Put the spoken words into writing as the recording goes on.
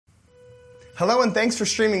Hello and thanks for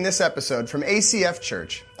streaming this episode from ACF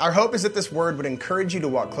Church. Our hope is that this word would encourage you to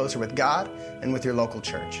walk closer with God and with your local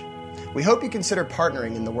church. We hope you consider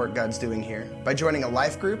partnering in the work God's doing here by joining a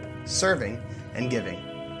life group, serving, and giving.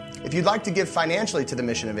 If you'd like to give financially to the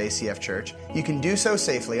mission of ACF Church, you can do so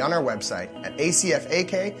safely on our website at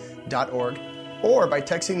acfak.org or by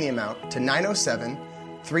texting the amount to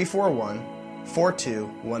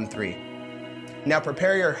 907-341-4213. Now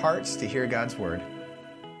prepare your hearts to hear God's word.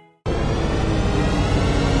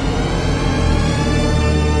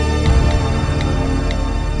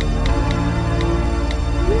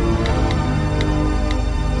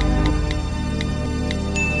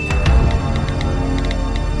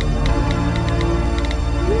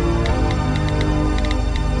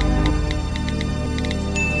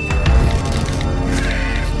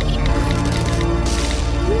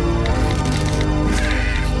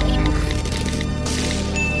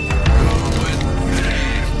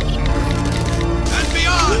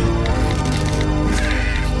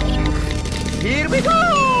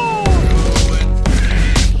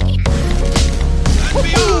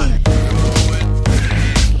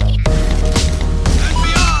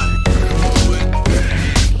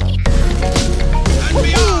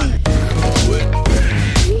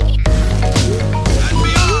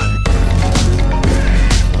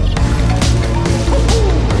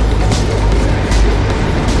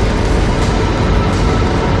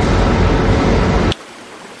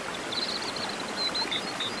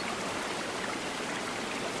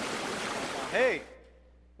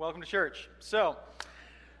 Church. So,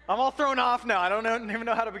 I'm all thrown off now. I don't even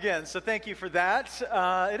know how to begin. So thank you for that.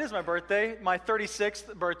 It is my birthday, my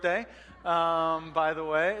 36th birthday, by the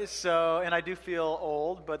way. So, and I do feel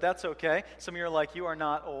old, but that's okay. Some of you are like, you are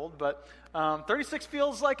not old, but 36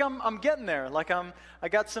 feels like I'm getting there. Like I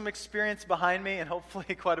got some experience behind me and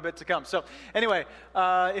hopefully quite a bit to come. So anyway,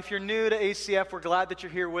 if you're new to ACF, we're glad that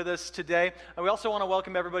you're here with us today. We also want to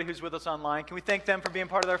welcome everybody who's with us online. Can we thank them for being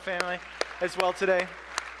part of our family as well today?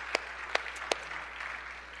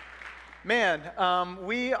 Man,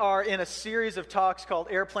 we are in a series of talks called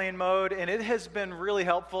Airplane Mode, and it has been really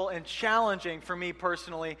helpful and challenging for me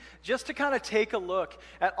personally just to kind of take a look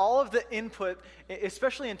at all of the input,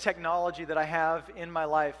 especially in technology, that I have in my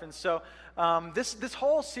life. And so this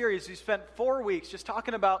whole series, we spent 4 weeks just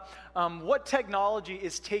talking about what technology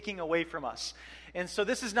is taking away from us. And so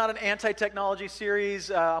this is not an anti-technology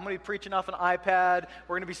series. I'm going to be preaching off an iPad.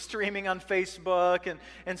 We're going to be streaming on Facebook.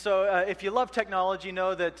 And so if you love technology,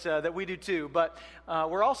 know that we do too. But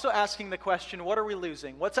we're also asking the question, what are we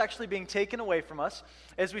losing? What's actually being taken away from us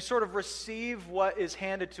as we sort of receive what is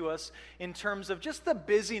handed to us in terms of just the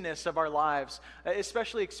busyness of our lives,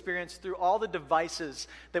 especially experienced through all the devices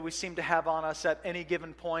that we seem to have on us at any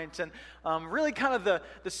given point. And really kind of the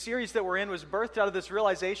series that we're in was birthed out of this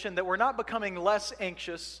realization that we're not becoming less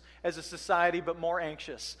anxious as a society, but more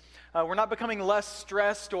anxious. We're not becoming less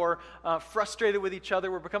stressed or frustrated with each other.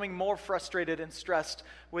 We're becoming more frustrated and stressed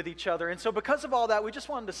with each other. And so because of all that, we just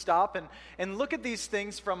wanted to stop and look at these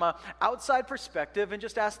things from an outside perspective and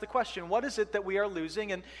just ask the question, what is it that we are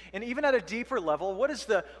losing? And even at a deeper level, what is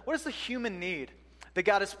the human need that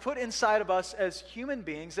God has put inside of us as human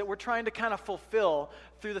beings that we're trying to kind of fulfill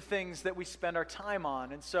through the things that we spend our time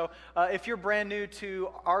on? And so if you're brand new to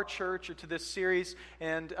our church or to this series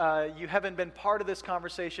and you haven't been part of this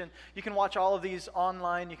conversation, you can watch all of these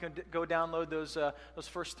online. You can go download those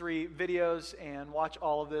first 3 videos and watch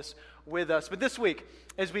all of this with us. But this week,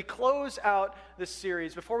 as we close out this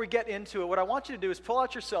series, before we get into it, what I want you to do is pull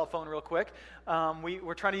out your cell phone real quick.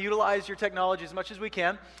 We're trying to utilize your technology as much as we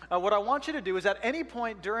can. What I want you to do is at any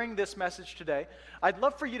point during this message today, I'd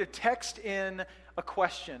love for you to text in a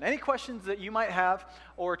question. Any questions that you might have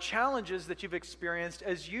or challenges that you've experienced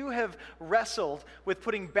as you have wrestled with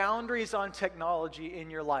putting boundaries on technology in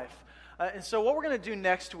your life. And so what we're going to do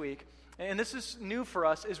next week, and this is new for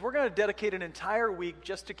us, is we're going to dedicate an entire week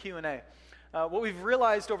just to Q&A. What we've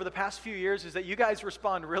realized over the past few years is that you guys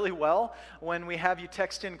respond really well when we have you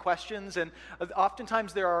text in questions, and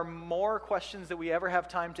oftentimes there are more questions that we ever have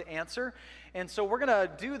time to answer. And so we're going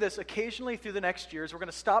to do this occasionally through the next years. We're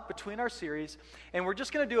going to stop between our series, and we're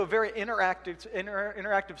just going to do a very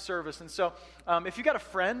interactive service. And so if you got a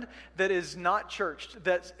friend that is not churched,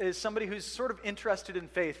 that is somebody who's sort of interested in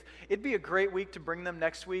faith, it'd be a great week to bring them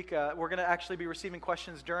next week. We're going to actually be receiving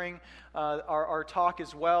questions during our talk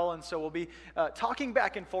as well. And so we'll be talking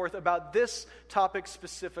back and forth about this topic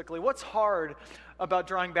specifically. What's hard about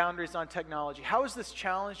drawing boundaries on technology? How has this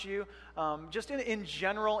challenged you just in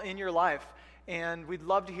general in your life? and we'd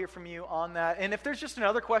love to hear from you on that. And if there's just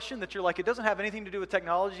another question that you're like, it doesn't have anything to do with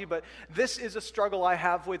technology, but this is a struggle I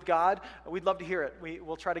have with God, we'd love to hear it.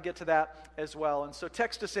 We'll try to get to that as well. And so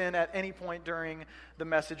text us in at any point during the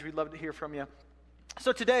message. We'd love to hear from you.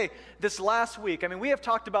 So today, this last week, we have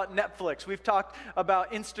talked about Netflix, we've talked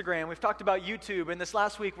about Instagram, we've talked about YouTube, and this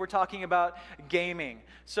last week we're talking about gaming.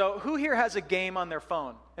 So who here has a game on their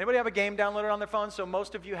phone? Anybody have a game downloaded on their phone? So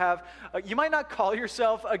most of you have. You might not call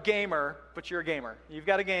yourself a gamer, but you're a gamer. You've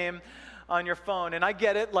got a game on your phone, and I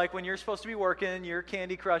get it, like when you're supposed to be working, you're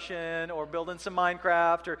Candy Crushing or building some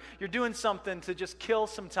Minecraft, or you're doing something to just kill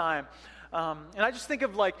some time. And I just think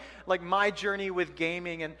of like my journey with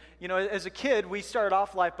gaming. And, as a kid, we started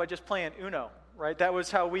off life by just playing Uno, right? That was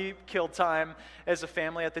how we killed time as a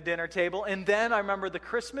family at the dinner table. And then I remember the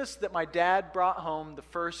Christmas that my dad brought home the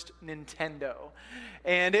first Nintendo.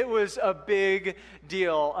 And it was a big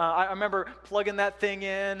deal. I remember plugging that thing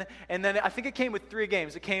in. And then I think it came with 3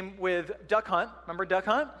 games. It came with Duck Hunt. Remember Duck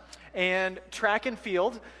Hunt? And Track and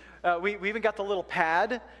Field. We even got the little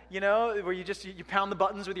pad, where you pound the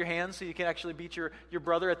buttons with your hands so you can actually beat your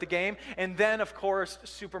brother at the game. And then, of course,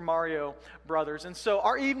 Super Mario Brothers. And so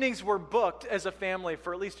our evenings were booked as a family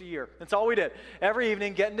for at least a year. That's all we did. Every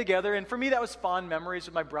evening, getting together. And for me, that was fond memories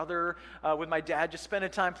with my brother, with my dad, just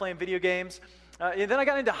spending time playing video games. And then I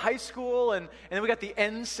got into high school, and then we got the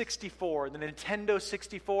N64, the Nintendo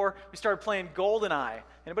 64. We started playing GoldenEye.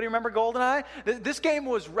 Anybody remember GoldenEye? This game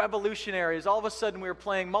was revolutionary. As all of a sudden we were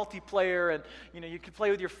playing multiplayer, and you could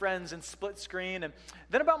play with your friends and split screen. And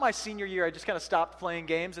then about my senior year, I just kind of stopped playing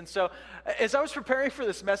games. And so as I was preparing for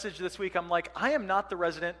this message this week, I'm like, I am not the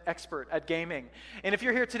resident expert at gaming. And if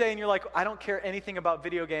you're here today and you're like, I don't care anything about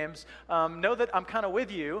video games, know that I'm kind of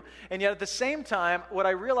with you. And yet at the same time, what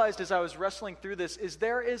I realized as I was wrestling through this is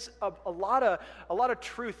there is a lot of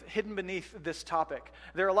truth hidden beneath this topic.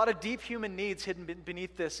 There are a lot of deep human needs hidden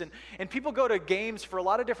beneath this. And people go to games for a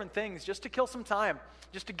lot of different things, just to kill some time,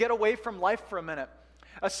 just to get away from life for a minute.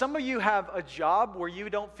 Some of you have a job where you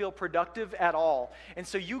don't feel productive at all. And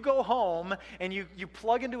so you go home and you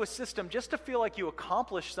plug into a system just to feel like you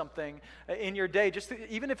accomplished something in your day.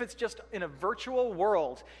 Even if it's just in a virtual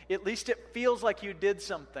world, at least it feels like you did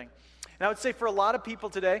something. And I would say for a lot of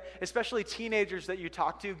people today, especially teenagers that you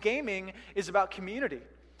talk to, gaming is about community.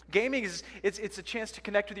 Gaming it's a chance to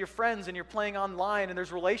connect with your friends, and you're playing online, and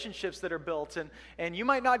there's relationships that are built, and you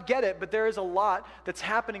might not get it, but there is a lot that's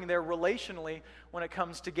happening there relationally when it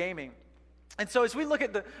comes to gaming. And so as we look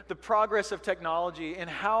at the progress of technology and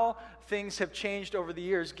how things have changed over the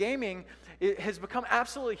years, gaming has become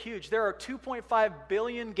absolutely huge. There are 2.5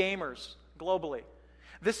 billion gamers globally.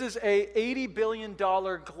 This is a $80 billion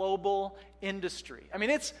global industry.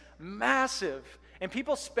 It's massive. And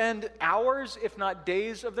people spend hours, if not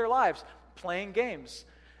days, of their lives playing games.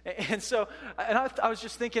 And I was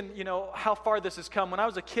just thinking, how far this has come. When I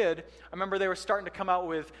was a kid, I remember they were starting to come out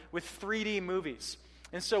with 3D movies.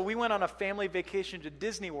 And so we went on a family vacation to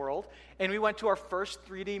Disney World, and we went to our first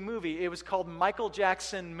 3D movie. It was called Michael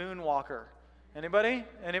Jackson Moonwalker. Anybody?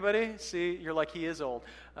 See, you're like, he is old.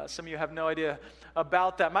 Some of you have no idea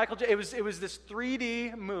about that. It was this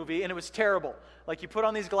 3D movie, and it was terrible. Like, you put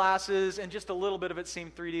on these glasses, and just a little bit of it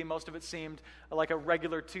seemed 3D. Most of it seemed like a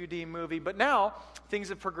regular 2D movie. But now, things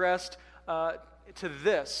have progressed to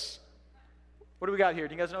this. What do we got here?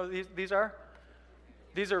 Do you guys know what these are?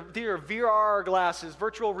 These are VR glasses,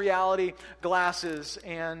 virtual reality glasses,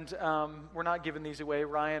 and we're not giving these away.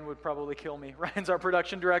 Ryan would probably kill me. Ryan's our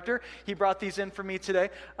production director. He brought these in for me today.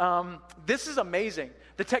 This is amazing.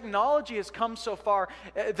 The technology has come so far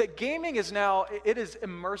that gaming is now, it is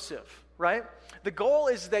immersive, right? The goal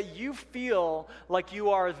is that you feel like you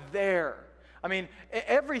are there.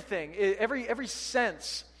 Everything, every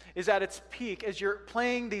sense is at its peak as you're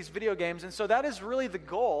playing these video games. And so that is really the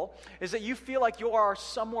goal, is that you feel like you are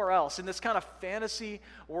somewhere else in this kind of fantasy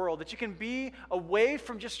world, that you can be away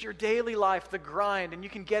from just your daily life, the grind, and you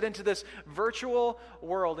can get into this virtual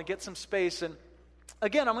world and get some space. And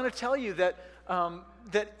again, I'm going to tell you that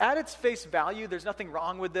that at its face value, there's nothing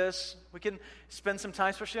wrong with this. We can spend some time,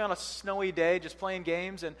 especially on a snowy day, just playing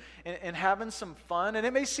games and having some fun. And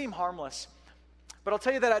it may seem harmless, but I'll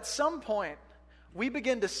tell you that at some point, we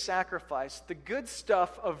begin to sacrifice the good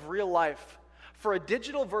stuff of real life for a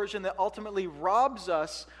digital version that ultimately robs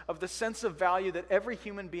us of the sense of value that every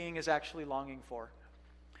human being is actually longing for.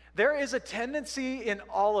 There is a tendency in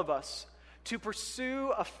all of us to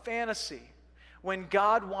pursue a fantasy when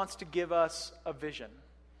God wants to give us a vision.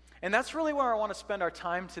 And that's really where I want to spend our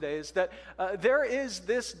time today, is that there is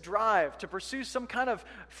this drive to pursue some kind of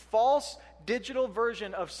false digital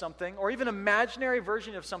version of something, or even imaginary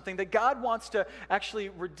version of something, that God wants to actually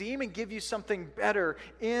redeem and give you something better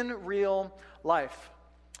in real life.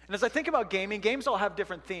 And as I think about gaming, games all have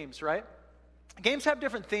different themes, right? Games have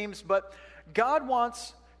different themes, but God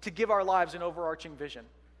wants to give our lives an overarching vision.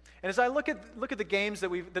 And as I look at the games that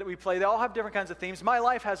we play, they all have different kinds of themes. My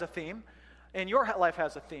life has a theme, and your life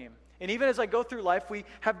has a theme. And even as I go through life, we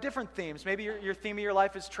have different themes. Maybe your theme of your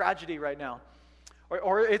life is tragedy right now,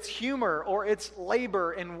 or it's humor, or it's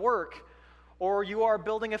labor and work, or you are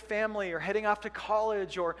building a family, or heading off to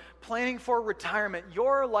college, or planning for retirement.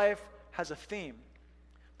 Your life has a theme.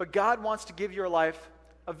 But God wants to give your life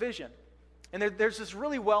a vision. And there's this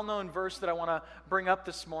really well-known verse that I want to bring up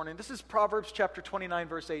this morning. This is Proverbs chapter 29,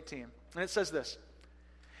 verse 18. And it says this.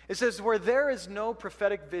 It says, "Where there is no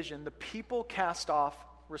prophetic vision, the people cast off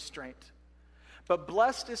restraint. But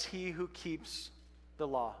blessed is he who keeps the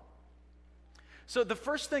law." So the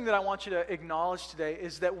first thing that I want you to acknowledge today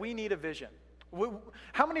is that we need a vision.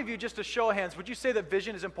 How many of you, just a show of hands, would you say that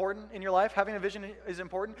vision is important in your life? Having a vision is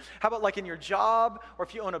important? How about like in your job, or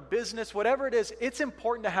if you own a business, whatever it is, it's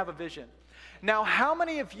important to have a vision. Now, how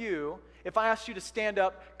many of you, if I asked you to stand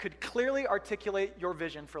up, could clearly articulate your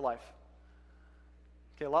vision for life?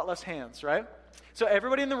 Okay, a lot less hands, right? So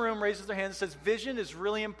everybody in the room raises their hands and says vision is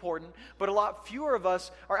really important, but a lot fewer of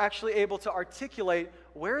us are actually able to articulate,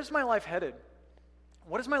 where is my life headed?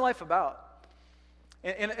 What is my life about?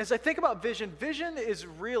 And as I think about vision, vision is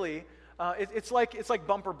really, it's like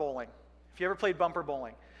bumper bowling. If you ever played bumper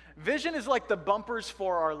bowling. Vision is like the bumpers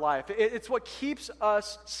for our life. It's what keeps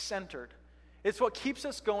us centered. It's what keeps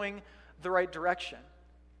us going the right direction.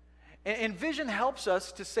 And vision helps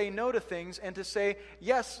us to say no to things and to say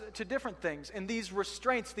yes to different things. And these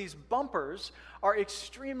restraints, these bumpers, are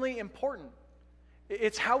extremely important.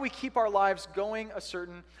 It's how we keep our lives going a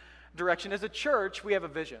certain direction. As a church, we have a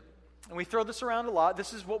vision. And we throw this around a lot.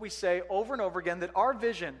 This is what we say over and over again, that our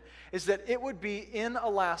vision is that it would be in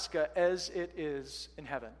Alaska as it is in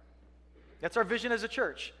heaven. That's our vision as a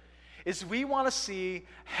church, is we want to see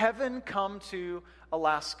heaven come to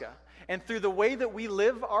Alaska. And through the way that we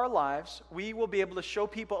live our lives, we will be able to show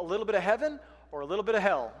people a little bit of heaven or a little bit of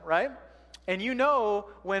hell, right? And you know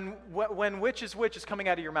when which is coming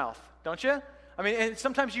out of your mouth, don't you? I mean, and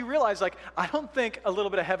sometimes you realize, like, I don't think a little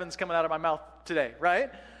bit of heaven's coming out of my mouth today, right?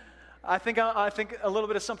 I think a little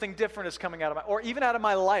bit of something different is coming out of or even out of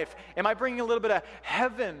my life. Am I bringing a little bit of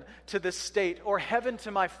heaven to this state, or heaven to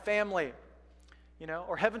my family,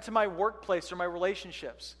 or heaven to my workplace or my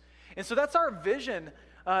relationships? And so that's our vision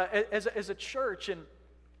as a church. And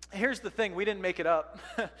here's the thing: we didn't make it up.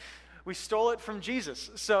 We stole it from Jesus.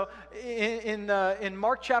 So in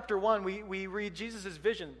Mark chapter 1, we read Jesus'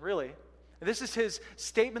 vision, really. This is his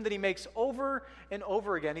statement that he makes over and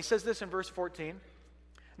over again. He says this in verse 14.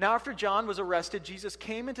 "Now after John was arrested, Jesus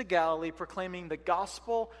came into Galilee proclaiming the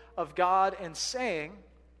gospel of God and saying,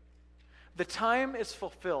 'The time is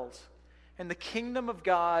fulfilled, and the kingdom of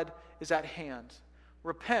God is at hand.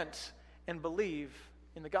 Repent and believe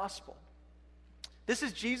in the gospel.'" This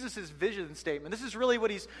is Jesus' vision statement. This is really what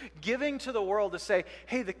he's giving to the world to say,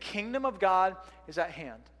 hey, the kingdom of God is at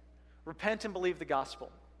hand. Repent and believe the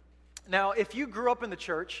gospel. Now, if you grew up in the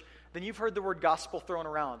church, then you've heard the word gospel thrown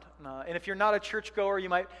around. And if you're not a churchgoer, you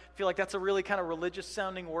might feel like that's a really kind of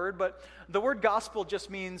religious-sounding word, but the word gospel just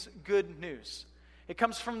means good news. It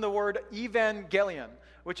comes from the word evangelion,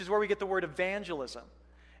 which is where we get the word evangelism.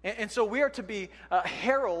 And so we are to be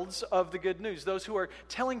heralds of the good news, those who are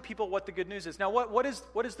telling people what the good news is. Now, what is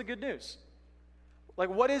the good news? Like,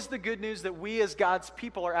 what is the good news that we as God's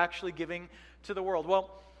people are actually giving to the world?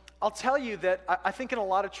 Well, I'll tell you that I think in a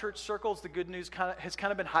lot of church circles, the good news has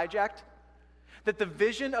kind of been hijacked. That the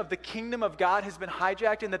vision of the kingdom of God has been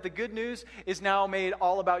hijacked, and that the good news is now made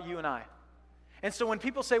all about you and I. And so when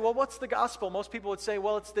people say, well, what's the gospel? Most people would say,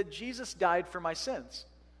 well, it's that Jesus died for my sins.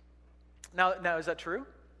 Now is that true?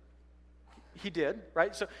 He did,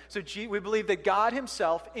 right? So we believe that God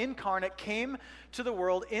himself, incarnate, came to the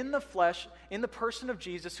world in the flesh, in the person of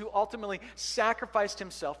Jesus, who ultimately sacrificed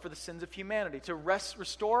himself for the sins of humanity to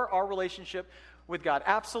restore our relationship with God.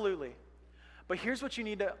 Absolutely. But here's what you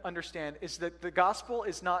need to understand, is that the gospel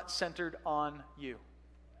is not centered on you.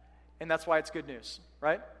 And that's why it's good news,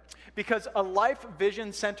 right? Because a life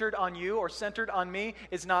vision centered on you or centered on me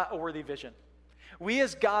is not a worthy vision. We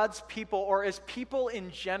as God's people, or as people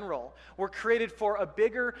in general, were created for a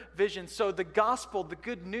bigger vision. So the gospel, the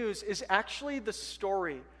good news, is actually the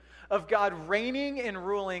story of God reigning and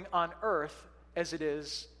ruling on earth as it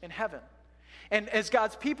is in heaven. And as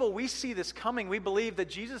God's people, we see this coming. We believe that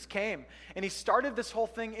Jesus came and he started this whole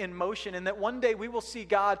thing in motion, and that one day we will see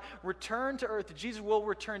God return to earth. Jesus will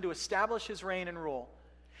return to establish his reign and rule.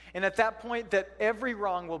 And at that point, that every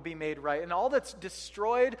wrong will be made right, and all that's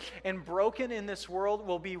destroyed and broken in this world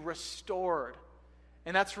will be restored.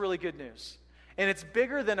 And that's really good news. And it's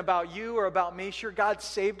bigger than about you or about me. Sure, God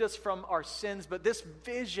saved us from our sins, but this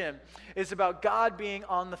vision is about God being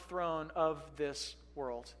on the throne of this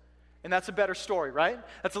world. And that's a better story, right?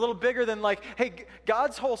 That's a little bigger than like, hey,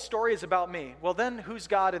 God's whole story is about me. Well, then who's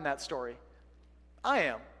God in that story? I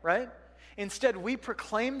am, right? Instead, we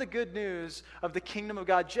proclaim the good news of the kingdom of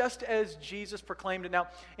God just as Jesus proclaimed it. Now,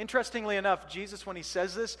 interestingly enough, Jesus, when he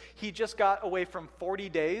says this, he just got away from 40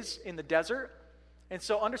 days in the desert. And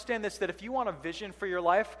so understand this, that if you want a vision for your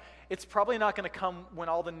life, it's probably not going to come when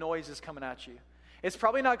all the noise is coming at you. It's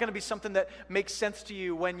probably not going to be something that makes sense to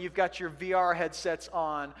you when you've got your VR headsets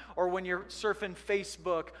on, or when you're surfing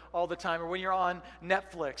Facebook all the time, or when you're on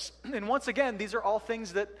Netflix. And once again, these are all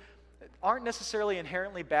things that aren't necessarily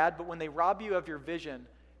inherently bad, but when they rob you of your vision,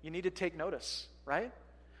 you need to take notice, right?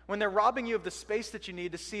 When they're robbing you of the space that you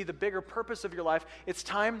need to see the bigger purpose of your life, it's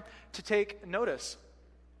time to take notice.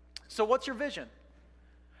 So what's your vision?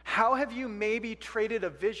 How have you maybe traded a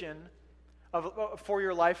vision for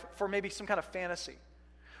your life for maybe some kind of fantasy?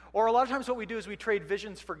 Or a lot of times what we do is we trade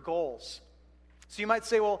visions for goals. So you might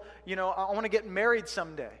say, well, I want to get married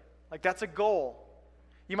someday. Like, that's a goal.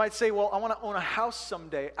 You might say, well, I want to own a house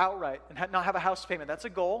someday outright and not have a house payment. That's a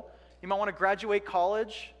goal. You might want to graduate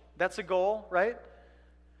college. That's a goal, right?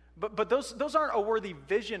 But those aren't a worthy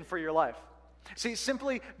vision for your life. See,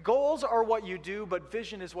 simply, goals are what you do, but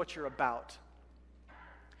vision is what you're about.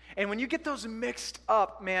 And when you get those mixed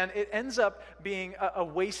up, man, it ends up being a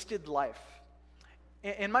wasted life.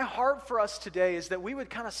 And my heart for us today is that we would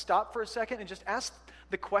kind of stop for a second and just ask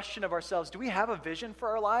the question of ourselves, do we have a vision for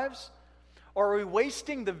our lives? Or are we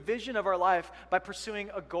wasting the vision of our life by pursuing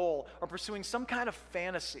a goal or pursuing some kind of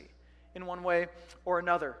fantasy in one way or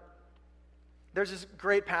another? There's this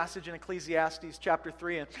great passage in Ecclesiastes chapter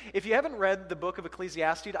 3. And if you haven't read the book of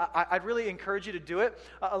Ecclesiastes, I'd really encourage you to do it.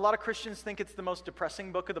 A lot of Christians think it's the most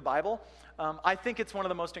depressing book of the Bible. I think it's one of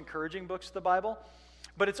the most encouraging books of the Bible.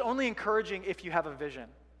 But it's only encouraging if you have a vision.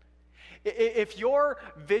 If your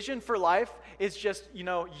vision for life is just,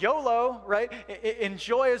 YOLO, right?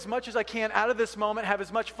 Enjoy as much as I can out of this moment, have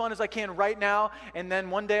as much fun as I can right now, and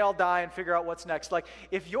then one day I'll die and figure out what's next. Like,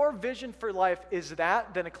 if your vision for life is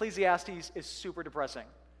that, then Ecclesiastes is super depressing.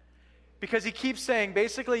 Because he keeps saying,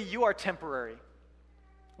 basically, you are temporary,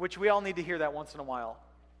 which we all need to hear that once in a while.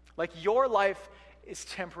 Like, your life is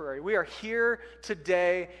temporary. We are here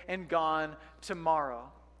today and gone tomorrow.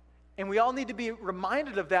 And we all need to be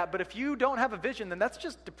reminded of that. But if you don't have a vision, then that's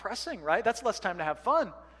just depressing, right? That's less time to have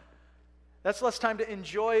fun. That's less time to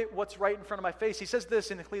enjoy what's right in front of my face. He says this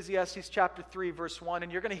in Ecclesiastes chapter 3, verse 1,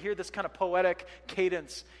 and you're going to hear this kind of poetic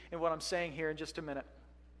cadence in what I'm saying here in just a minute.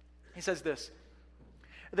 He says this: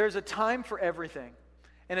 there's a time for everything,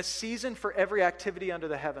 and a season for every activity under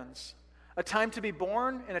the heavens, a time to be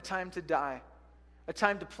born and a time to die, a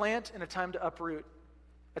time to plant and a time to uproot,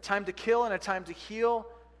 a time to kill and a time to heal,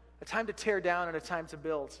 a time to tear down and a time to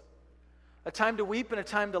build, a time to weep and a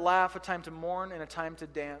time to laugh, a time to mourn and a time to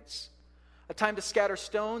dance, a time to scatter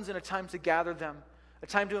stones and a time to gather them, a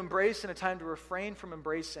time to embrace and a time to refrain from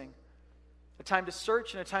embracing, a time to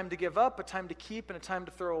search and a time to give up, a time to keep and a time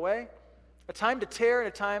to throw away, a time to tear and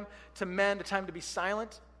a time to mend, a time to be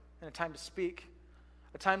silent and a time to speak,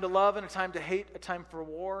 a time to love and a time to hate, a time for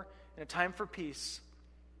war and a time for peace.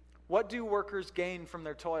 What do workers gain from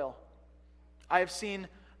their toil? I have seen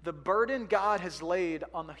the burden God has laid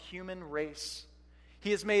on the human race. He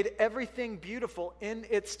has made everything beautiful in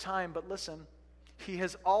its time, but listen, he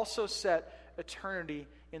has also set eternity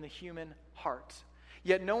in the human heart.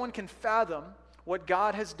 Yet no one can fathom what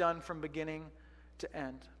God has done from beginning to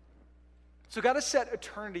end. So God has set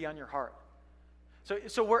eternity on your heart.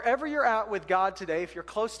 So wherever you're at with God today, if you're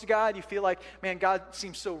close to God, you feel like, man, God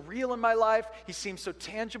seems so real in my life, he seems so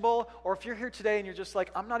tangible, or if you're here today and you're just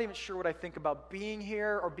like, I'm not even sure what I think about being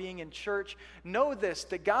here or being in church, know this,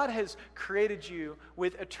 that God has created you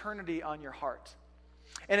with eternity on your heart.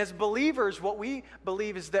 And as believers, what we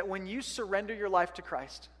believe is that when you surrender your life to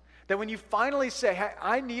Christ, that when you finally say, hey,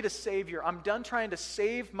 I need a Savior, I'm done trying to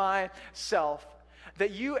save myself,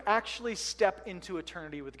 that you actually step into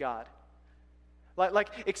eternity with God. Like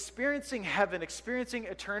experiencing heaven, experiencing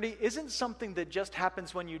eternity isn't something that just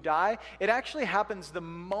happens when you die. It actually happens the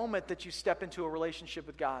moment that you step into a relationship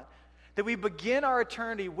with God. That we begin our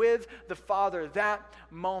eternity with the Father that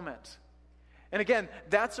moment. And again,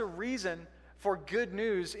 that's a reason for good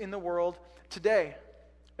news in the world today.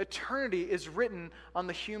 Eternity is written on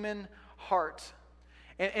the human heart.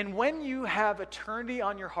 And when you have eternity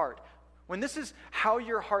on your heart, when this is how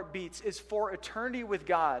your heart beats, is for eternity with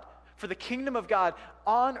God, for the kingdom of God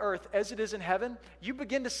on earth as it is in heaven, you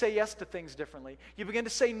begin to say yes to things differently. You begin to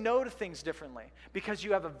say no to things differently because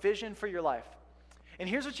you have a vision for your life. And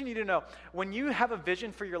here's what you need to know. When you have a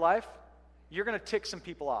vision for your life, you're going to tick some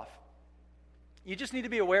people off. You just need to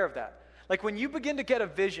be aware of that. Like when you begin to get a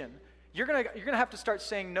vision, you're going to have to start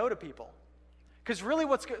saying no to people. Because really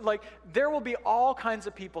there will be all kinds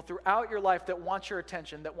of people throughout your life that want your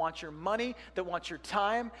attention, that want your money, that want your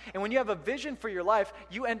time. And when you have a vision for your life,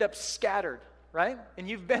 you end up scattered, right? And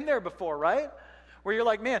you've been there before, right? Where you're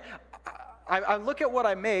like, man, I look at what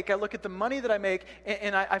I make, I look at the money that I make,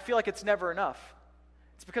 and I feel like it's never enough.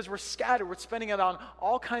 It's because we're scattered. We're spending it on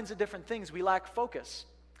all kinds of different things. We lack focus.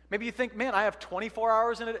 Maybe you think, man, I have 24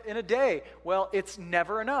 hours in a day. Well, it's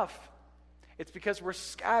never enough. It's because we're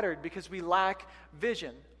scattered, because we lack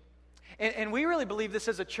vision. And we really believe this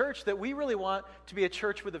as a church, that we really want to be a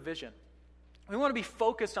church with a vision. We want to be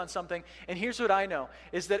focused on something. And here's what I know,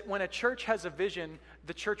 is that when a church has a vision,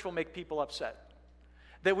 the church will make people upset.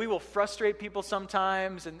 That we will frustrate people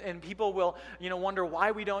sometimes, and people will, wonder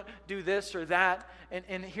why we don't do this or that.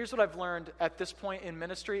 And here's what I've learned at this point in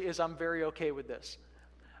ministry is I'm very okay with this.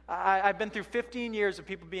 I've been through 15 years of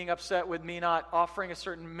people being upset with me not offering a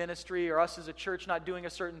certain ministry, or us as a church not doing a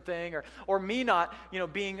certain thing, or me not,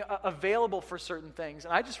 being available for certain things.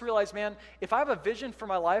 And I just realized, man, if I have a vision for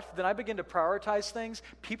my life, then I begin to prioritize things.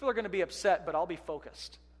 People are going to be upset, but I'll be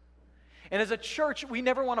focused. And as a church, we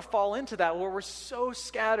never want to fall into that, where we're so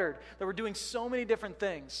scattered, that we're doing so many different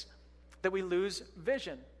things, that we lose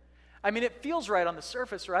vision. I mean, it feels right on the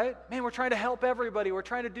surface, right? Man, we're trying to help everybody. We're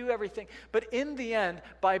trying to do everything. But in the end,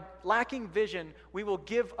 by lacking vision, we will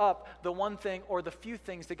give up the one thing or the few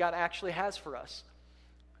things that God actually has for us.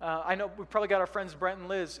 I know we've probably got our friends Brent and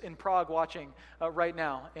Liz in Prague watching right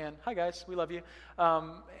now. And hi, guys. We love you.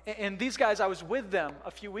 And these guys, I was with them a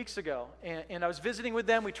few weeks ago. And I was visiting with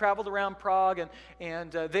them. We traveled around Prague.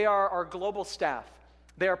 And they are our global staff.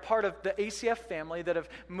 They are part of the ACF family that have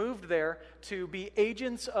moved there to be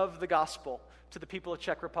agents of the gospel to the people of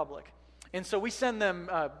Czech Republic. And so we send them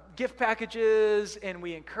gift packages, and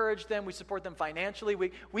we encourage them. We support them financially.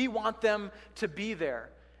 We want them to be there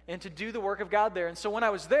and to do the work of God there. And so when I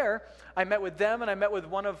was there, I met with them, and I met with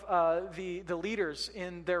one of the leaders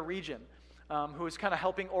in their region, who is kind of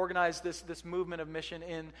helping organize this movement of mission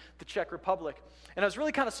in the Czech Republic. And I was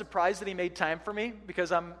really kind of surprised that he made time for me,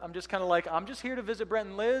 because I'm just kind of like, I'm just here to visit Brent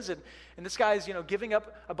and Liz, and this guy's, giving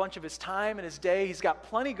up a bunch of his time and his day. He's got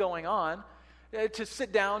plenty going on to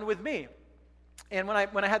sit down with me. And when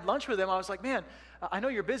I had lunch with him, I was like, man, I know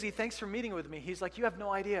you're busy. Thanks for meeting with me. He's like, you have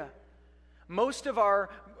no idea. Most of our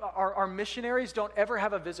missionaries don't ever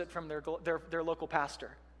have a visit from their local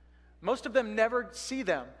pastor. Most of them never see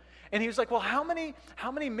them. And he was like, well, how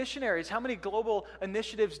many missionaries, how many global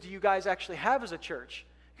initiatives do you guys actually have as a church?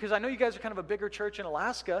 Because I know you guys are kind of a bigger church in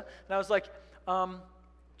Alaska. And I was like,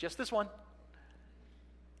 just this one.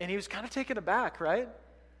 And he was kind of taken aback, right?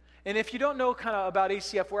 And if you don't know kind of about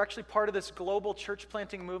ACF, we're actually part of this global church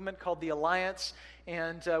planting movement called the Alliance.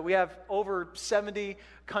 And we have over 70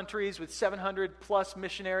 countries with 700 plus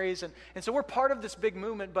missionaries. And so we're part of this big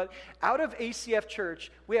movement. But out of ACF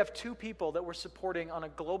Church, we have 2 people that we're supporting on a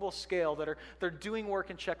global scale they're doing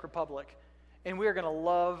work in Czech Republic. And we are going to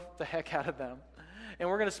love the heck out of them. And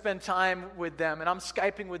we're going to spend time with them. And I'm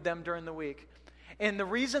Skyping with them during the week. And the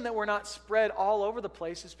reason that we're not spread all over the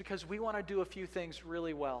place is because we want to do a few things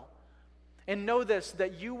really well. And know this,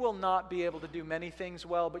 that you will not be able to do many things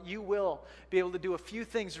well, but you will be able to do a few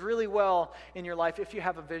things really well in your life if you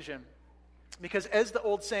have a vision. Because as the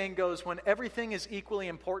old saying goes, when everything is equally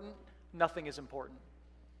important, nothing is important.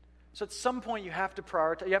 So at some point you have to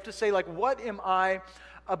prioritize. You have to say, like, what am I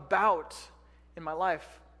about in my life?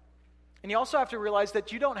 And you also have to realize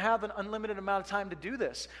that you don't have an unlimited amount of time to do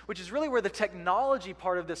this, which is really where the technology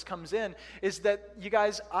part of this comes in, is that, you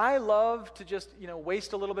guys, I love to just,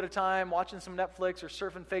 waste a little bit of time watching some Netflix or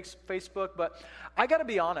surfing Facebook, but I got to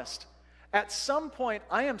be honest. At some point,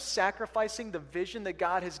 I am sacrificing the vision that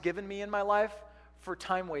God has given me in my life for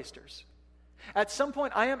time wasters. At some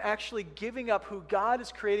point, I am actually giving up who God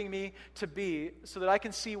is creating me to be so that I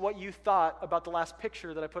can see what you thought about the last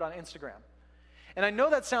picture that I put on Instagram. And I know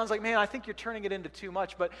that sounds like, man, I think you're turning it into too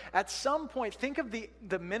much, but at some point, think of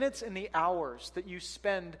the minutes and the hours that you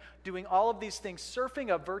spend doing all of these things,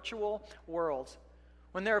 surfing a virtual world,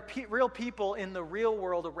 when there are real people in the real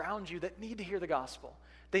world around you that need to hear the gospel.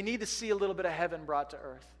 They need to see a little bit of heaven brought to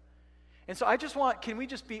earth. And so can we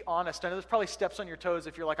just be honest? I know there's probably steps on your toes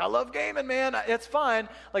if you're like, I love gaming, man. It's fine.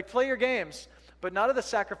 Like, play your games, but not at the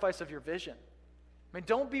sacrifice of your vision. I mean,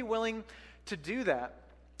 don't be willing to do that.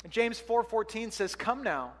 James 4:14 says, come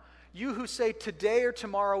now, you who say today or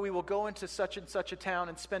tomorrow we will go into such and such a town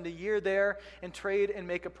and spend a year there and trade and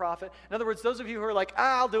make a profit. In other words, those of you who are like,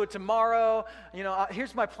 I'll do it tomorrow.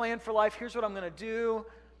 Here's my plan for life. Here's what I'm going to do.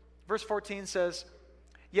 Verse 14 says,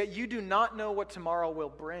 yet you do not know what tomorrow will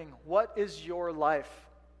bring. What is your life?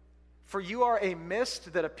 For you are a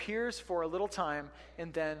mist that appears for a little time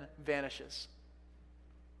and then vanishes.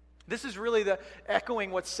 This is really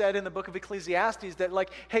echoing what's said in the book of Ecclesiastes, that like,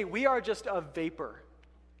 hey, we are just a vapor.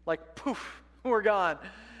 Like, poof, we're gone.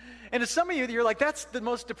 And to some of you, you're like, that's the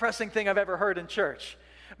most depressing thing I've ever heard in church.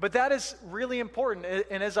 But that is really important.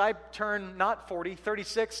 And as I turn not 40,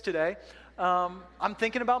 36 today, I'm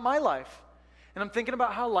thinking about my life. And I'm thinking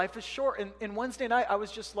about how life is short. And Wednesday night, I was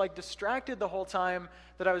just like distracted the whole time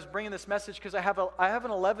that I was bringing this message because I have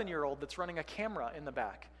an 11-year-old that's running a camera in the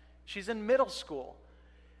back. She's in middle school.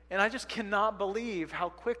 And I just cannot believe how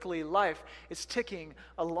quickly life is ticking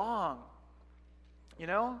along.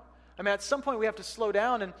 I mean, at some point we have to slow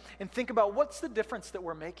down and think about what's the difference that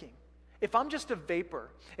we're making. If I'm just a vapor,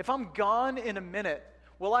 if I'm gone in a minute,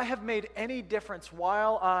 will I have made any difference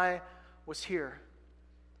while I was here?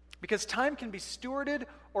 Because time can be stewarded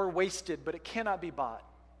or wasted, but it cannot be bought.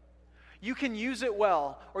 You can use it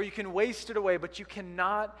well, or you can waste it away, but you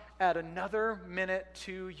cannot add another minute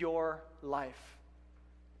to your life.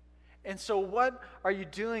 And so what are you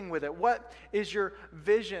doing with it? What is your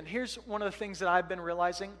vision? Here's one of the things that I've been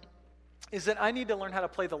realizing is that I need to learn how to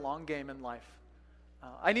play the long game in life.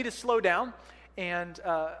 I need to slow down. And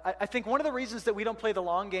I think one of the reasons that we don't play the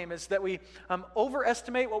long game is that we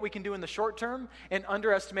overestimate what we can do in the short term and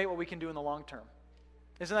underestimate what we can do in the long term.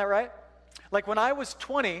 Isn't that right? Like when I was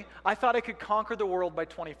 20, I thought I could conquer the world by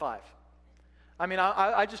 25. I mean,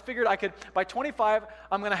 I just figured I could, by 25,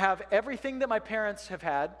 I'm going to have everything that my parents have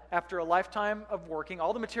had after a lifetime of working,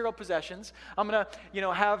 all the material possessions. I'm going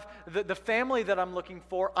to, have the family that I'm looking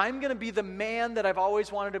for. I'm going to be the man that I've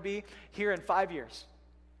always wanted to be here in 5 years.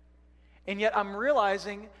 And yet I'm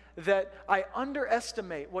realizing that I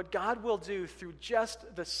underestimate what God will do through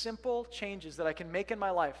just the simple changes that I can make in my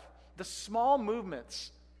life. The small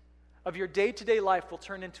movements of your day-to-day life will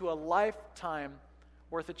turn into a lifetime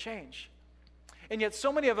worth of change. And yet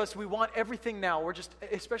so many of us, we want everything now. We're just,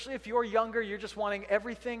 especially if you're younger, you're just wanting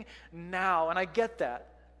everything now. And I get that.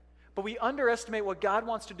 But we underestimate what God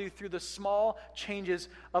wants to do through the small changes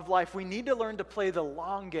of life. We need to learn to play the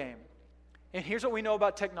long game. And here's what we know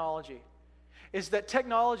about technology, is that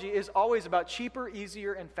technology is always about cheaper,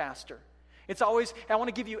 easier, and faster. It's always, I want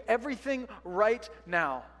to give you everything right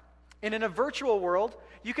now. And in a virtual world,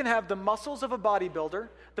 you can have the muscles of a bodybuilder,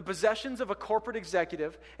 the possessions of a corporate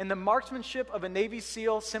executive, and the marksmanship of a Navy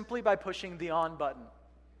SEAL simply by pushing the on button.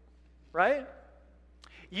 Right?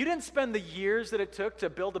 You didn't spend the years that it took to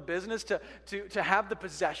build a business to have the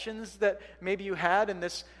possessions that maybe you had in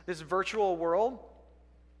this virtual world.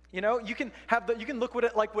 You can look at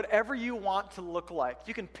it like whatever you want to look like.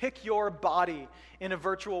 You can pick your body in a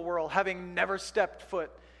virtual world, having never stepped foot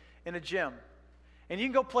in a gym. And you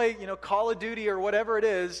can go play, Call of Duty or whatever it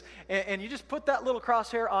is, and you just put that little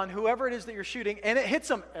crosshair on whoever it is that you're shooting, and it hits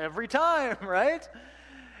them every time, right?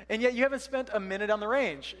 And yet you haven't spent a minute on the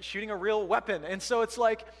range shooting a real weapon. And so it's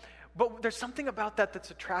like, but there's something about that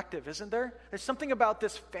that's attractive, isn't there? There's something about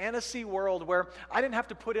this fantasy world where I didn't have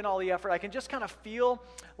to put in all the effort. I can just kind of feel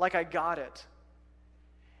like I got it.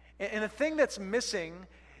 And the thing that's missing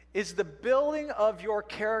is the building of your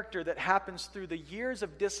character that happens through the years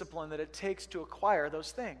of discipline that it takes to acquire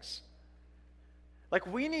those things. Like,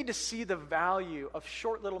 we need to see the value of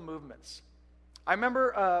short little movements. I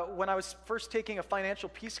remember when I was first taking a financial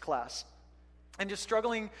peace class and just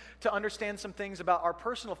struggling to understand some things about our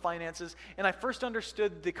personal finances, and I first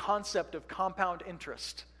understood the concept of compound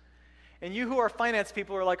interest. And you who are finance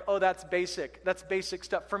people are like, oh, that's basic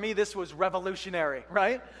stuff. For me, this was revolutionary,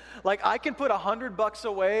 right? Like, I can put $100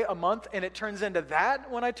 away a month and it turns into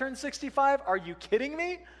that when I turn 65? Are you kidding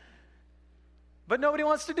me? But nobody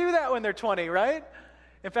wants to do that when they're 20, right?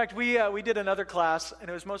 In fact, we did another class, and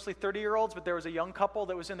it was mostly 30-year-olds, but there was a young couple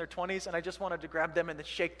that was in their 20s, and I just wanted to grab them and then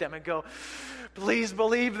shake them and go, please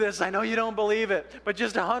believe this. I know you don't believe it, but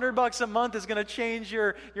just $100 a month is going to change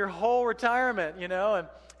your whole retirement, And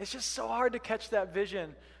it's just so hard to catch that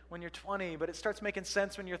vision when you're 20, but it starts making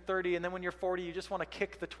sense when you're 30, and then when you're 40, you just want to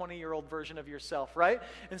kick the 20-year-old version of yourself, right?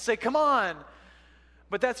 And say, come on.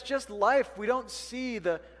 But that's just life. We don't see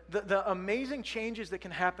the amazing changes that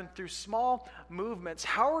can happen through small movements.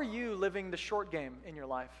 How are you living the short game in your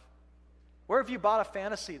life? Where have you bought a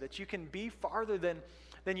fantasy that you can be farther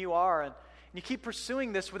than you are? And you keep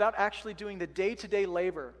pursuing this without actually doing the day-to-day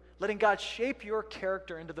labor, letting God shape your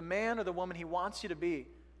character into the man or the woman he wants you to be.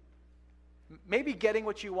 Maybe getting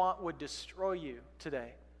what you want would destroy you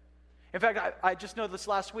today. In fact, I just know this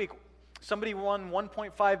last week, somebody won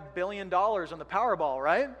 $1.5 billion on the Powerball,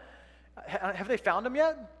 right? Have they found him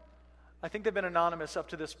yet? I think they've been anonymous up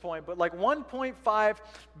to this point, but like $1.5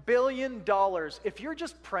 billion. If you're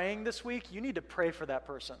just praying this week, you need to pray for that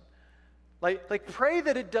person. Like pray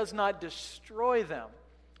that it does not destroy them.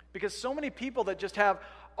 Because so many people that just have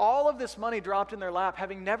all of this money dropped in their lap,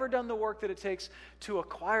 having never done the work that it takes to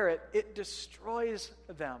acquire it, it destroys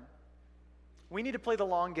them. We need to play the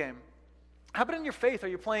long game. How about in your faith? Are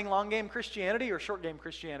you playing long game Christianity or short game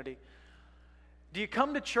Christianity? Do you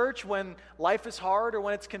come to church when life is hard or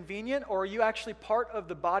when it's convenient, or are you actually part of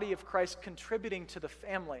the body of Christ contributing to the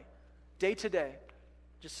family day to day,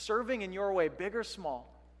 just serving in your way, big or small?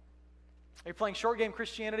 Are you playing short game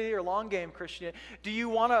Christianity or long game Christianity? Do you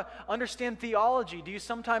want to understand theology? Do you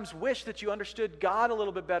sometimes wish that you understood God a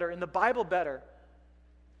little bit better and the Bible better?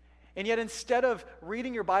 And yet instead of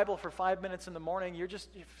reading your Bible for 5 minutes in the morning, you're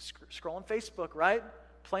scrolling Facebook, right?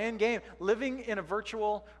 Playing game, living in a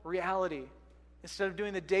virtual reality instead of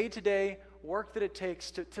doing the day-to-day work that it takes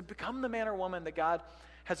to become the man or woman that God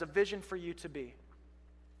has a vision for you to be.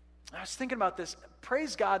 I was thinking about this.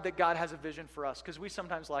 Praise God that God has a vision for us, because we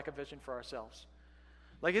sometimes lack a vision for ourselves.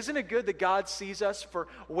 Like, isn't it good that God sees us for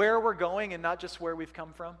where we're going and not just where we've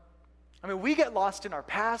come from? I mean, we get lost in our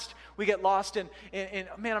past. We get lost in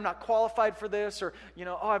man, I'm not qualified for this, or,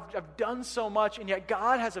 I've done so much, and yet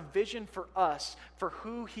God has a vision for us, for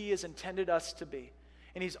who he has intended us to be.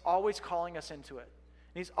 And he's always calling us into it.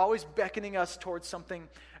 And he's always beckoning us towards something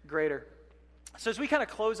greater. So as we kind of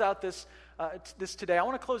close out this today, I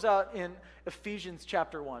want to close out in Ephesians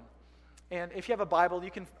chapter 1. And if you have a Bible,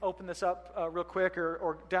 you can open this up real quick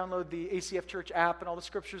or download the ACF Church app, and all the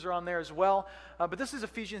scriptures are on there as well. But this is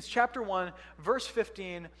Ephesians chapter 1, verse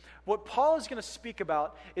 15. What Paul is going to speak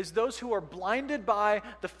about is those who are blinded by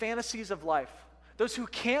the fantasies of life, those who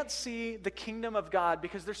can't see the kingdom of God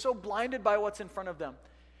because they're so blinded by what's in front of them.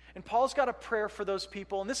 And Paul's got a prayer for those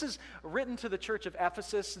people, and this is written to the church of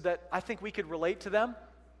Ephesus that I think we could relate to them.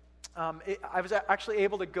 I was actually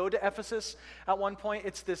able to go to Ephesus at one point.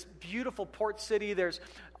 It's this beautiful port city. There's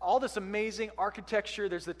all this amazing architecture.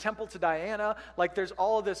 There's the temple to Diana. Like, there's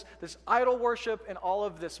all of this idol worship and all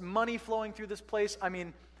of this money flowing through this place. I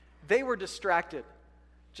mean, they were distracted,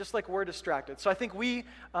 just like we're distracted. So I think we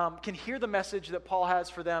can hear the message that Paul has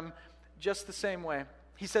for them just the same way.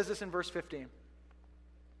 He says this in verse 15.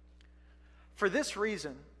 For this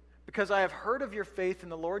reason, because I have heard of your faith in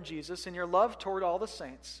the Lord Jesus and your love toward all the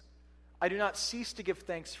saints, I do not cease to give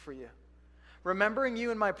thanks for you, remembering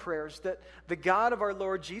you in my prayers, that the God of our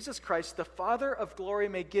Lord Jesus Christ, the Father of glory,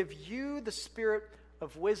 may give you the spirit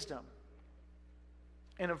of wisdom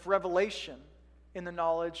and of revelation in the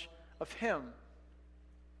knowledge of him,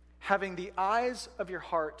 having the eyes of your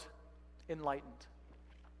heart enlightened.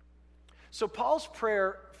 So Paul's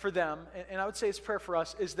prayer for them, and I would say his prayer for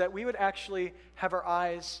us, is that we would actually have our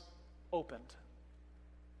eyes opened.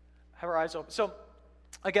 Have our eyes open. So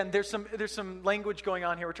again, there's some language going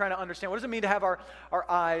on here. We're trying to understand, what does it mean to have our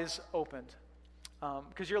eyes opened?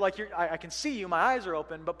 Because I can see you, my eyes are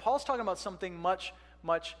open, but Paul's talking about something much,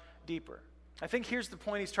 much deeper. I think here's the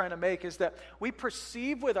point he's trying to make, is that we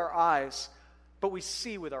perceive with our eyes, but we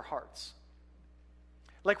see with our hearts.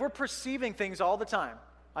 Like, we're perceiving things all the time.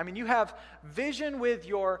 I mean, you have vision with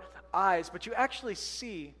your eyes, but you actually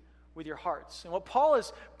see with your hearts. And what Paul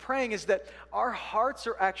is praying is that our hearts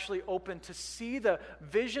are actually open to see the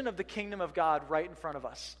vision of the kingdom of God right in front of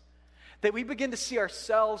us. That we begin to see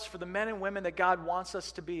ourselves for the men and women that God wants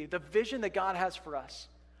us to be, the vision that God has for us.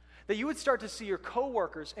 That you would start to see your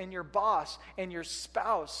coworkers and your boss and your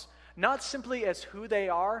spouse not simply as who they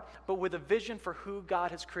are, but with a vision for who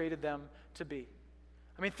God has created them to be.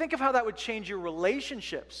 I mean, think of how that would change your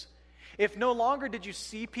relationships. If no longer did you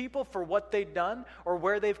see people for what they'd done or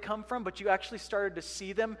where they've come from, but you actually started to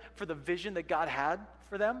see them for the vision that God had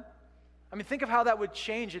for them. I mean, think of how that would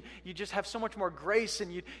change. You just have so much more grace,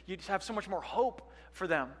 and you just have so much more hope for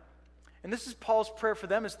them. And this is Paul's prayer for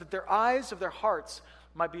them, is that their eyes of their hearts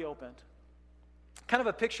might be opened. Kind of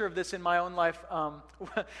a picture of this in my own life.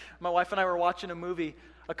 My wife and I were watching a movie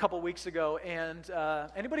a couple weeks ago, and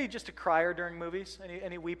anybody just a crier during movies?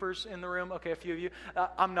 Any weepers in the room? Okay, a few of you.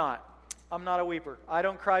 I'm not a weeper. I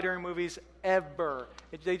don't cry during movies ever.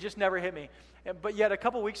 They just never hit me. But yet a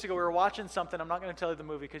couple weeks ago we were watching something. I'm not going to tell you the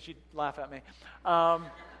movie because you'd laugh at me.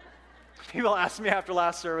 People asked me after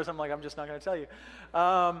last service. I'm like, I'm just not going to tell you.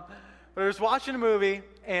 But I was watching a movie,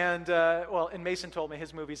 and Mason told me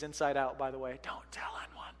his movie's Inside Out, by the way. Don't tell anyone.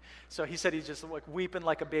 So he said he's just like weeping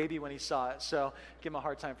like a baby when he saw it. So give him a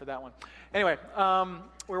hard time for that one. Anyway,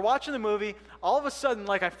 we're watching the movie. All of a sudden,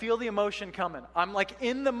 like, I feel the emotion coming. I'm like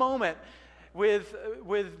in the moment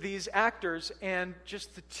with these actors, and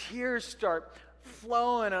just the tears start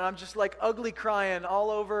flowing, and I'm just like ugly crying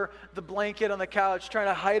all over the blanket on the couch, trying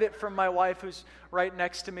to hide it from my wife who's right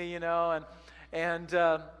next to me, and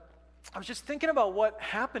I was just thinking about what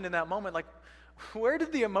happened in that moment. Like, where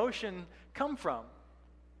did the emotion come from?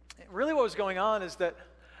 Really what was going on is that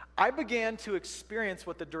I began to experience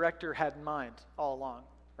what the director had in mind all along,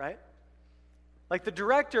 right? Like, the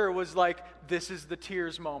director was like, this is the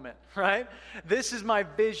tears moment, right? This is my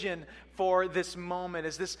vision for this moment.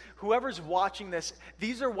 Is this, whoever's watching this,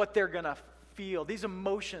 these are what they're going to feel. These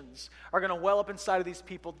emotions are going to well up inside of these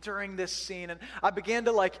people during this scene. And I began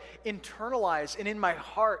to like internalize and in my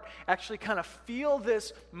heart actually kind of feel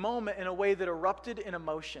this moment in a way that erupted in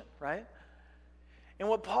emotion, right? And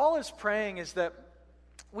what Paul is praying is that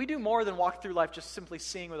we do more than walk through life just simply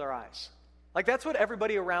seeing with our eyes. Like, that's what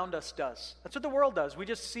everybody around us does. That's what the world does. We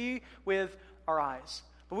just see with our eyes.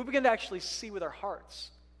 But we begin to actually see with our hearts.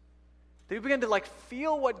 That we begin to like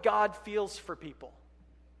feel what God feels for people.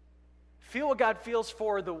 Feel what God feels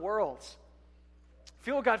for the world.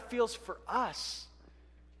 Feel what God feels for us.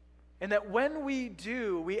 And that when we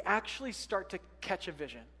do, we actually start to catch a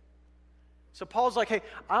vision. So Paul's like, hey,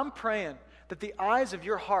 I'm praying that the eyes of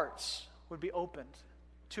your hearts would be opened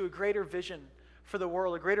to a greater vision for the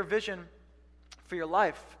world, a greater vision for your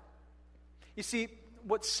life. You see,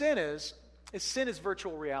 what sin is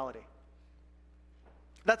virtual reality.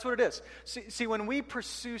 That's what it is. See, when we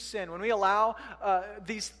pursue sin, when we allow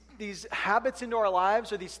these habits into our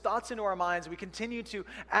lives or these thoughts into our minds, we continue to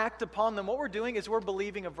act upon them, what we're doing is we're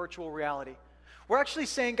believing a virtual reality. We're actually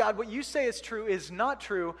saying, God, what you say is true is not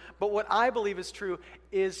true, but what I believe is true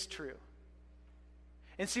is true.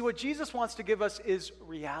 And see, what Jesus wants to give us is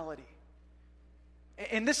reality.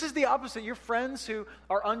 And this is the opposite. Your friends who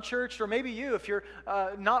are unchurched, or maybe you, if you're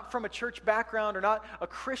not from a church background or not a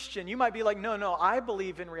Christian, you might be like, no, I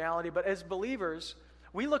believe in reality. But as believers,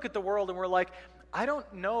 we look at the world and we're like, I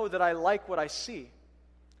don't know that I like what I see.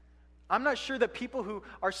 I'm not sure that people who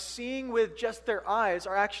are seeing with just their eyes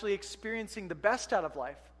are actually experiencing the best out of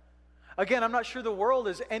life. Again, I'm not sure the world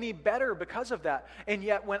is any better because of that. And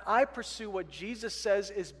yet, when I pursue what Jesus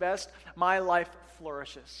says is best, my life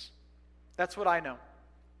flourishes. That's what I know.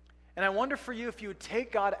 And I wonder for you if you would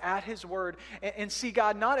take God at His word and see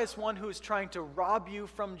God not as one who is trying to rob you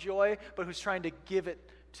from joy, but who's trying to give it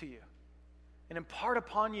to you and impart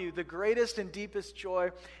upon you the greatest and deepest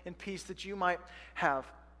joy and peace that you might have.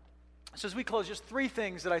 So as we close, just three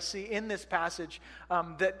things that I see in this passage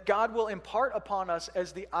that God will impart upon us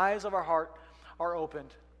as the eyes of our heart are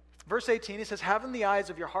opened. Verse 18, he says, having the eyes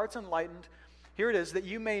of your hearts enlightened, here it is, that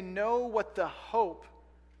you may know what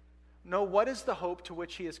is the hope to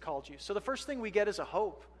which He has called you. So the first thing we get is a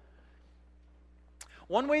hope.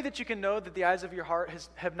 One way that you can know that the eyes of your heart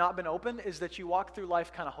have not been opened is that you walk through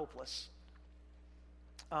life kind of hopeless.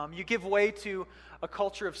 You give way to a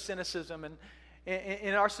culture of cynicism, and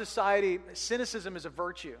in our society, cynicism is a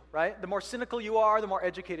virtue, right? The more cynical you are, the more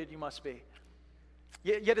educated you must be.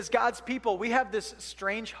 Yet as God's people, we have this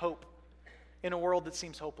strange hope in a world that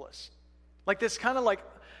seems hopeless. Like this kind of like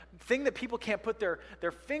thing that people can't put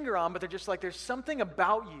their finger on, but they're just like, there's something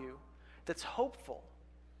about you that's hopeful.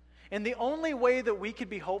 And the only way that we could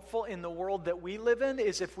be hopeful in the world that we live in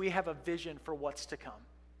is if we have a vision for what's to come.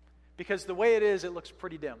 Because the way it is, it looks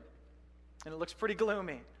pretty dim. And it looks pretty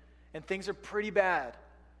gloomy. And things are pretty bad.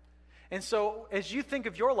 And so, as you think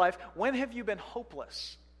of your life, when have you been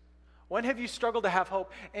hopeless? When have you struggled to have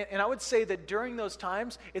hope? And I would say that during those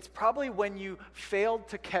times, it's probably when you failed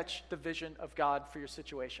to catch the vision of God for your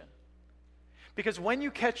situation. Because when you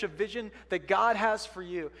catch a vision that God has for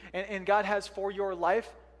you and God has for your life,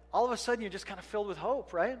 all of a sudden you're just kind of filled with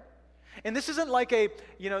hope, right? And this isn't like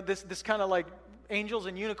this kind of like angels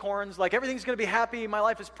and unicorns, like everything's going to be happy, my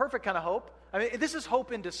life is perfect kind of hope. I mean, this is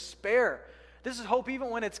hope in despair. This is hope even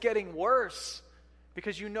when it's getting worse,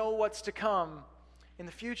 because you know what's to come in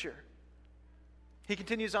the future. He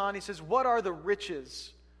continues on, he says, what are the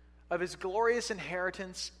riches of His glorious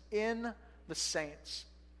inheritance in the saints?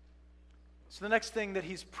 So the next thing that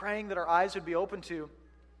he's praying that our eyes would be open to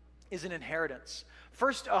is an inheritance.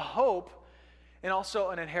 First, a hope, and also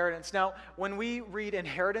an inheritance. Now, when we read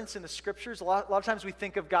inheritance in the Scriptures, a lot of times we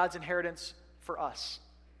think of God's inheritance for us.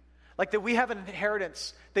 Like that we have an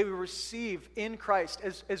inheritance that we receive in Christ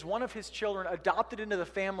as one of his children, adopted into the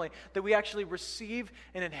family, that we actually receive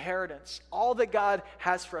an inheritance, all that God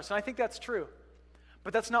has for us. And I think that's true.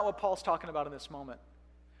 But that's not what Paul's talking about in this moment.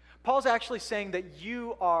 Paul's actually saying that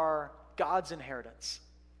you are God's inheritance.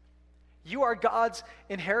 You are God's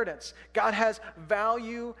inheritance. God has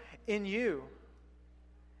value in you.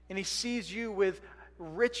 And he sees you with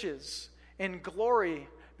riches and glory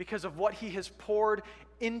because of what he has poured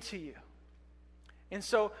into you. And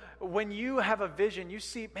so when you have a vision, you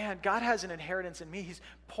see, man, God has an inheritance in me. He's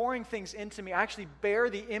pouring things into me. I actually bear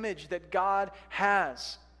the image that God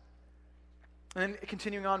has. And then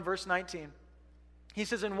continuing on, verse 19. He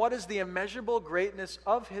says, and what is the immeasurable greatness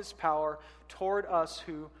of his power toward us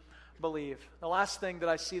who believe? The last thing that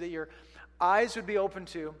I see that your eyes would be open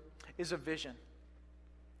to is a vision.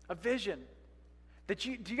 A vision.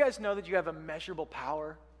 Do you guys know that you have immeasurable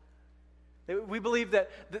power? We believe that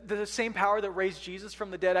the same power that raised Jesus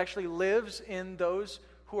from the dead actually lives in those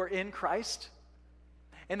who are in Christ.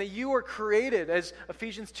 And that you are created, as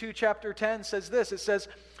Ephesians 2 chapter 10 says this. It says,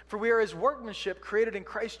 for we are his workmanship, created in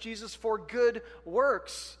Christ Jesus for good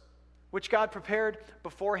works, which God prepared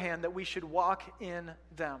beforehand that we should walk in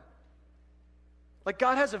them. Like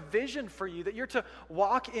God has a vision for you that you're to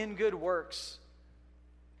walk in good works.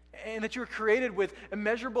 And that you were created with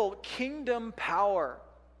immeasurable kingdom power.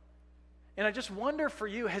 And I just wonder for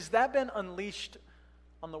you, has that been unleashed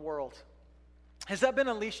on the world? Has that been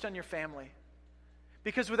unleashed on your family?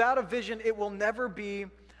 Because without a vision, it will never be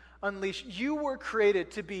unleashed. You were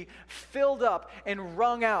created to be filled up and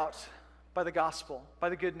wrung out by the gospel, by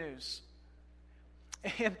the good news.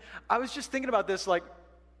 And I was just thinking about this, like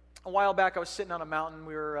a while back. I was sitting on a mountain.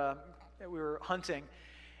 We were hunting,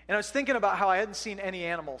 and I was thinking about how I hadn't seen any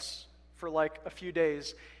animals for like a few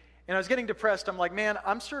days. And I was getting depressed. I'm like, man,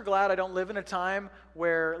 I'm sure glad I don't live in a time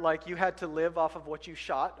where like you had to live off of what you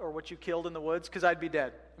shot or what you killed in the woods, because I'd be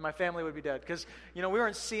dead. And my family would be dead because, we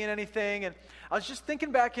weren't seeing anything. And I was just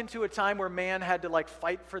thinking back into a time where man had to like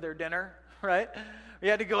fight for their dinner, right? You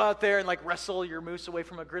had to go out there and like wrestle your moose away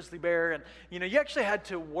from a grizzly bear. And, you actually had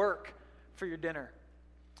to work for your dinner.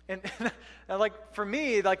 And like for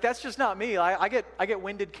me, like that's just not me. I get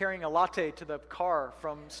winded carrying a latte to the car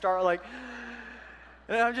from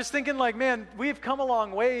and I'm just thinking like, man, we've come a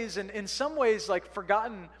long ways, and in some ways like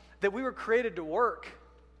forgotten that we were created to work.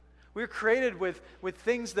 We were created with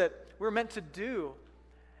things that we were meant to do.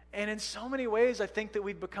 And in so many ways, I think that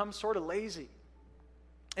we've become sort of lazy.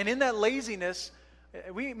 And in that laziness,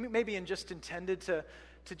 we maybe just intended to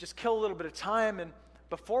just kill a little bit of time, and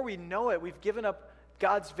before we know it, we've given up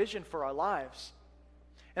God's vision for our lives.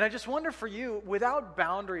 And I just wonder for you, without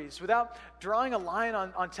boundaries, without drawing a line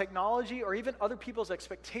on technology or even other people's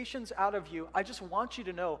expectations out of you, I just want you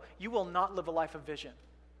to know you will not live a life of vision.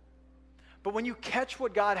 But when you catch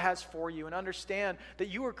what God has for you and understand that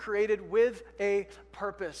you were created with a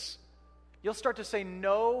purpose, you'll start to say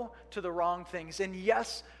no to the wrong things and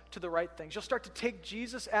yes to the right things. You'll start to take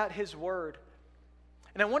Jesus at his word.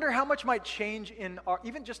 And I wonder how much might change in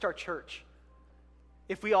even just our church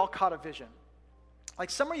if we all caught a vision. Like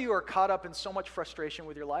some of you are caught up in so much frustration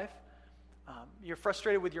with your life. You're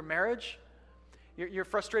frustrated with your marriage. You're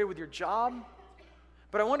frustrated with your job.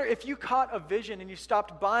 But I wonder if you caught a vision and you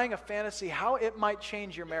stopped buying a fantasy, how it might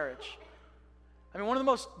change your marriage. I mean, one of the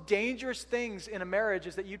most dangerous things in a marriage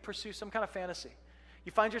is that you'd pursue some kind of fantasy.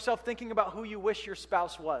 You find yourself thinking about who you wish your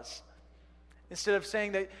spouse was, instead of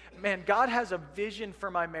saying that, man, God has a vision for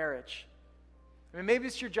my marriage. I mean, maybe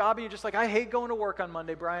it's your job and you're just like, I hate going to work on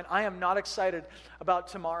Monday, Brian. I am not excited about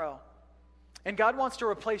tomorrow. And God wants to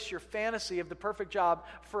replace your fantasy of the perfect job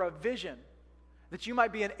for a vision that you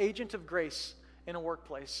might be an agent of grace in a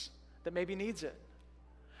workplace that maybe needs it.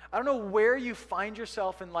 I don't know where you find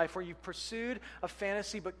yourself in life where you've pursued a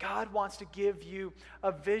fantasy, but God wants to give you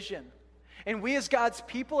a vision. And we as God's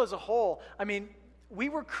people as a whole, I mean, we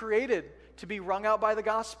were created to be wrung out by the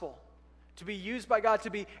gospel, to be used by God, to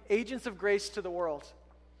be agents of grace to the world.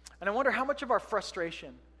 And I wonder how much of our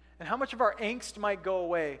frustration and how much of our angst might go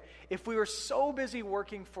away if we were so busy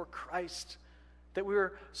working for Christ that we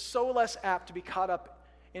were so less apt to be caught up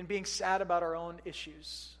in being sad about our own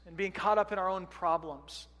issues and being caught up in our own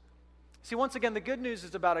problems. See, once again, the good news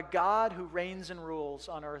is about a God who reigns and rules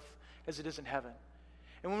on earth as it is in heaven.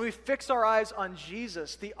 And when we fix our eyes on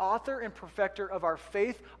Jesus, the author and perfecter of our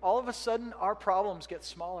faith, all of a sudden our problems get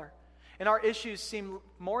smaller and our issues seem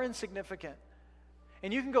more insignificant.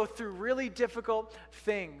 And you can go through really difficult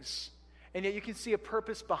things, and yet you can see a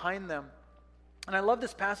purpose behind them. And I love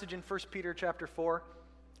this passage in 1 Peter chapter 4.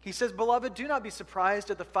 He says, "Beloved, do not be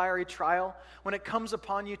surprised at the fiery trial when it comes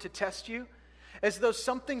upon you to test you, as though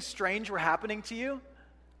something strange were happening to you.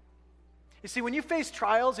 You see, when you face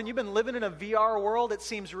trials and you've been living in a VR world, it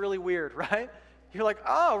seems really weird, right? You're like,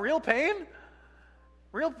 oh, real pain?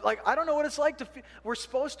 I don't know what it's like to feel. We're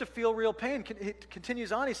supposed to feel real pain. It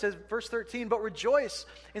continues on, he says, verse 13, but rejoice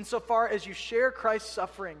insofar as you share Christ's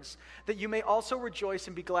sufferings, that you may also rejoice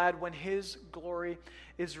and be glad when his glory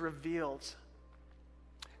is revealed.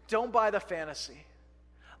 Don't buy the fantasy.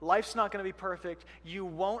 Life's not going to be perfect. You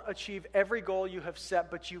won't achieve every goal you have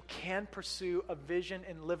set, but you can pursue a vision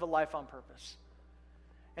and live a life on purpose.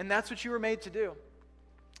 And that's what you were made to do.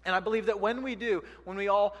 And I believe that when we do, when we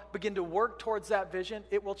all begin to work towards that vision,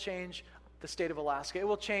 it will change the state of Alaska. It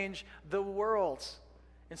will change the world.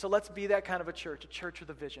 And so let's be that kind of a church with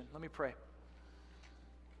a vision. Let me pray.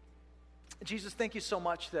 Jesus, thank you so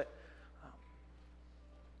much that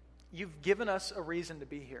you've given us a reason to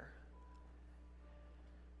be here.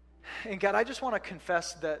 And God, I just want to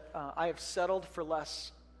confess that I have settled for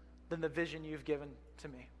less than the vision you've given to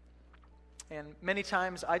me. And many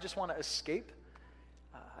times I just want to escape.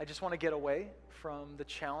 I just want to get away from the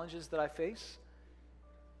challenges that I face.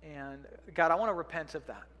 And God, I want to repent of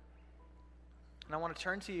that. And I want to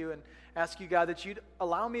turn to you and ask you, God, that you'd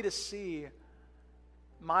allow me to see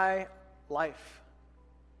my life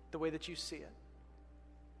the way that you see it.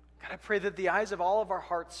 God, I pray that the eyes of all of our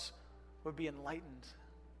hearts would be enlightened,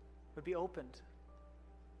 would be opened.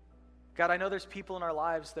 God, I know there's people in our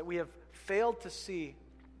lives that we have failed to see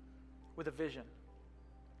with a vision,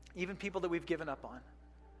 even people that we've given up on.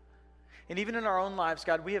 And even in our own lives,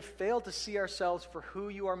 God, we have failed to see ourselves for who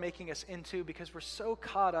you are making us into because we're so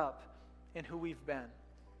caught up in who we've been.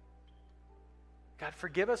 God,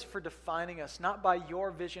 forgive us for defining us, not by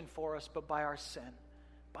your vision for us, but by our sin,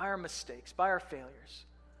 by our mistakes, by our failures.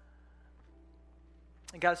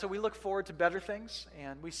 And God, so we look forward to better things,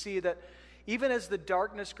 and we see that even as the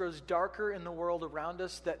darkness grows darker in the world around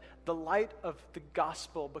us, that the light of the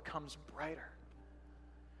gospel becomes brighter.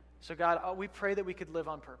 So God, we pray that we could live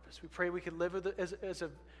on purpose. We pray we could live as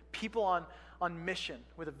a people on mission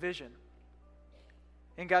with a vision.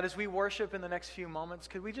 And God, as we worship in the next few moments,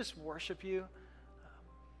 could we just worship you,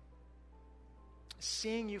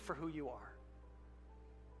 seeing you for who you are,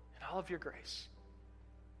 and all of your grace,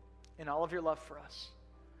 and all of your love for us.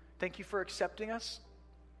 Thank you for accepting us.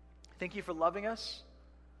 Thank you for loving us.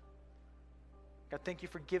 God, thank you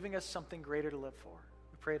for giving us something greater to live for.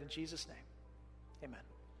 We pray it in Jesus' name. Amen.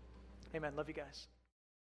 Amen. Love you guys.